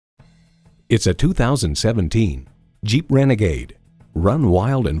It's a 2017 Jeep Renegade. Run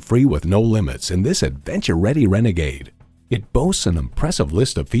wild and free with no limits in this adventure-ready Renegade. It boasts an impressive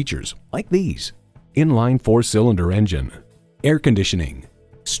list of features like these: inline 4-cylinder engine, air conditioning,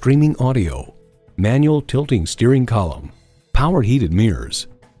 streaming audio, manual tilting steering column, power heated mirrors,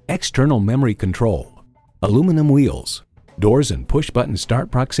 external memory control, aluminum wheels, doors and push-button start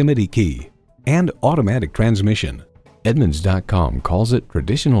proximity key, and automatic transmission. Edmunds.com calls it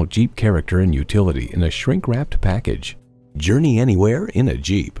traditional Jeep character and utility in a shrink-wrapped package. Journey anywhere in a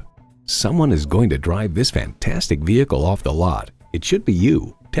Jeep. Someone is going to drive this fantastic vehicle off the lot. It should be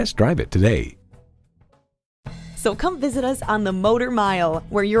you. Test drive it today. So come visit us on the Motor Mile,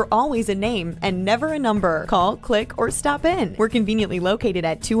 where you're always a name and never a number. Call, click, or stop in. We're conveniently located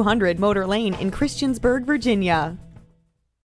at 200 Motor Lane in Christiansburg, Virginia.